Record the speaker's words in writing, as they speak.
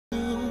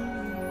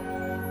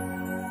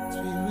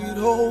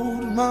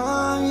hold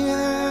my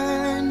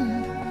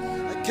hand.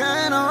 I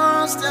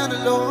cannot stand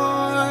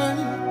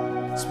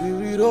alone.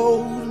 Spirit,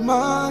 hold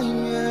my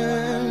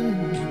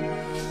hand.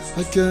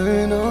 I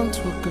cannot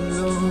walk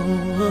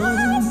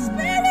alone.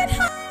 Spirit,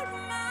 hold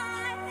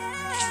my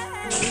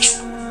hand.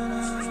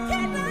 I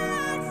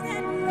cannot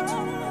stand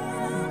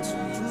alone.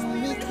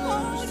 Spirit,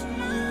 hold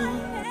my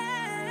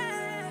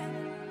hand.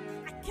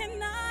 I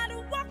cannot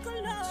walk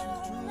alone.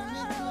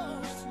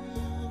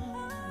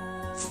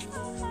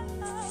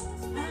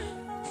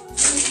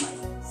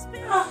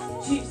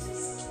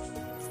 Jesus.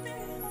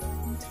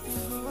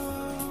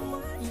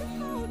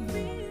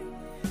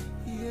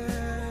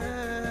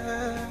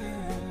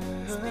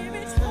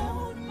 Spirit,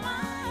 hold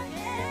my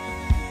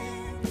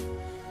hand.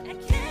 I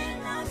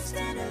cannot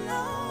stand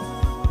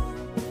alone.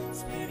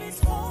 Spirit,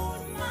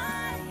 hold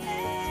my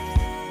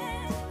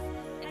hand.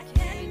 I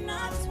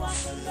cannot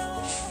walk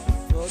alone.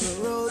 For the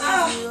road is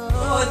rough.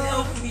 God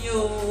help me,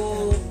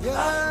 oh. There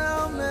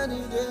are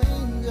many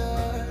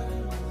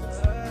dangers.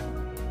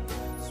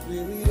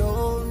 Spirit,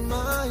 hold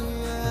my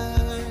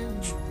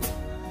hand.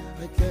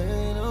 I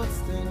cannot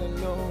stand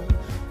alone.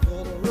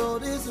 For the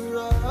road is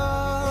rough.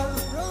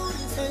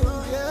 And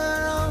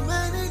there are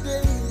many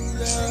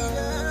dangers.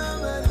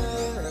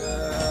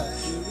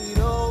 Spirit,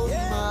 hold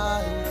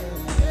my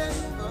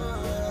hand.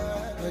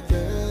 I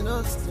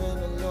cannot stand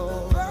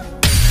alone.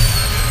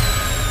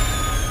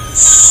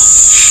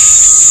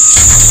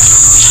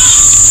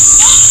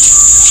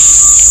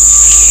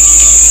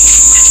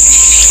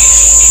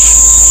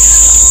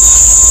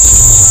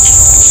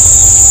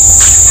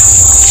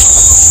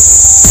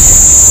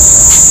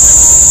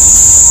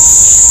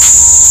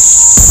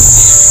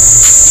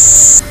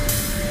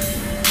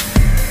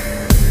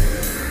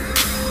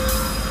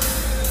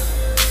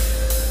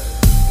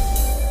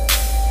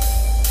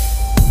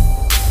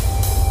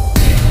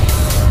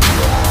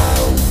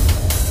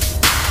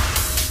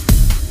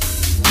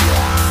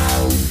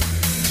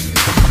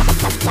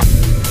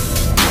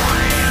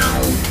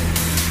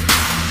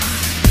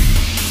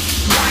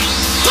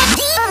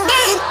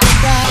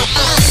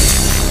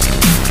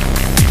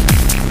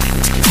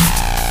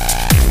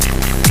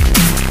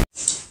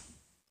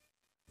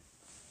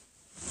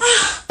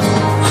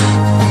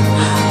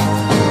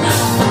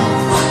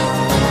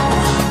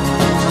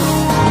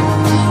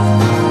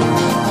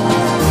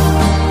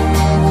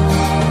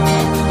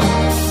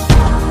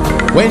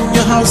 When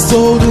your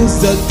household is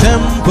the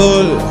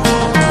temple,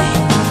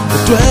 the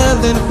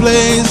dwelling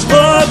place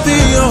for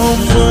the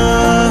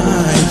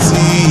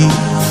Almighty,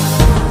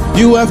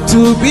 you have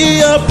to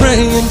be a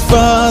praying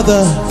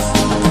father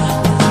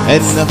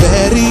and a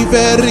very,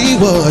 very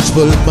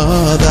watchful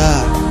mother.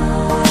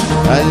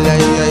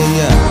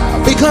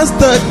 Because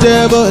the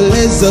devil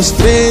is a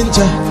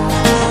stranger,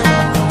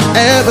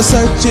 ever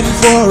searching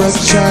for a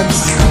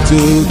chance to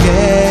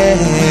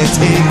get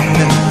in.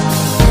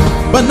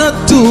 But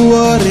not to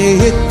worry,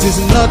 it is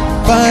not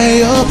by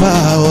your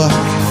power,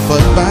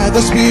 but by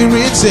the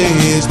Spirit,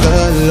 says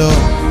the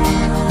Lord.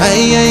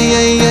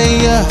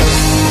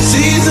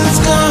 Seasons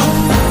come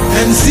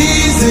and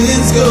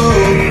seasons go,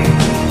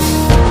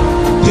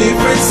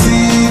 different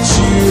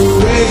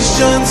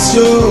situations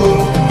show.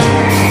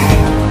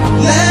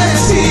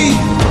 Let's see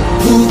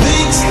who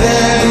thinks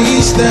that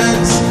he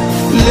stands.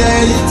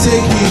 Let it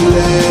take me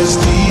lest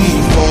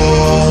he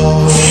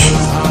falls.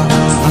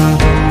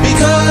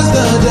 Because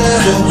the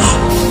devil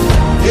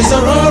is a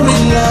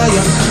roaring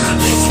lion,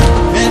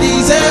 and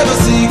he's ever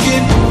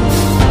seeking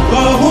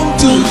for whom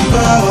to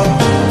devour.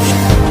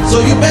 So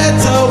you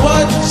better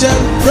watch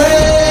and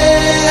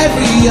pray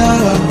every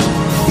hour.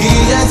 He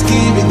has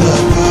given the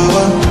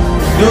power,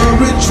 no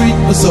retreat,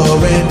 no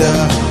surrender.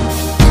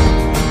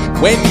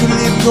 When you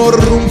leave no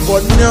room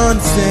for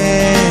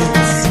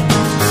nonsense,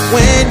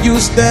 when you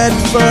stand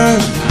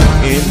firm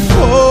in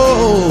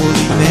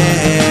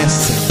holiness,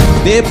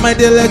 day by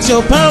day let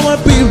your power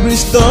be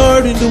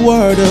restored in the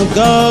word of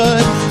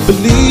God.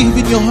 Believe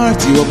in your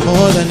heart you are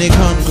more than a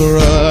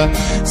conqueror.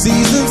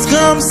 Seasons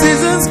come,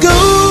 seasons go.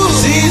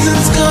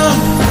 Seasons come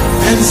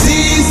and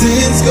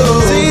seasons go.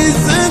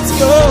 Seasons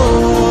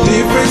go.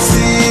 Different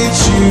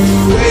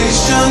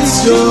situations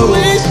show.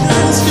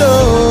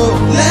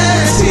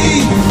 Let's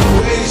see.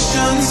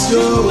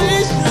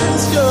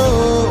 Situations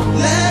show.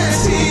 Let's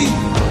see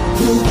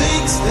who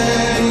thinks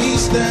that he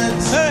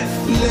stands.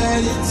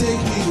 Let it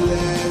take me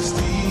last.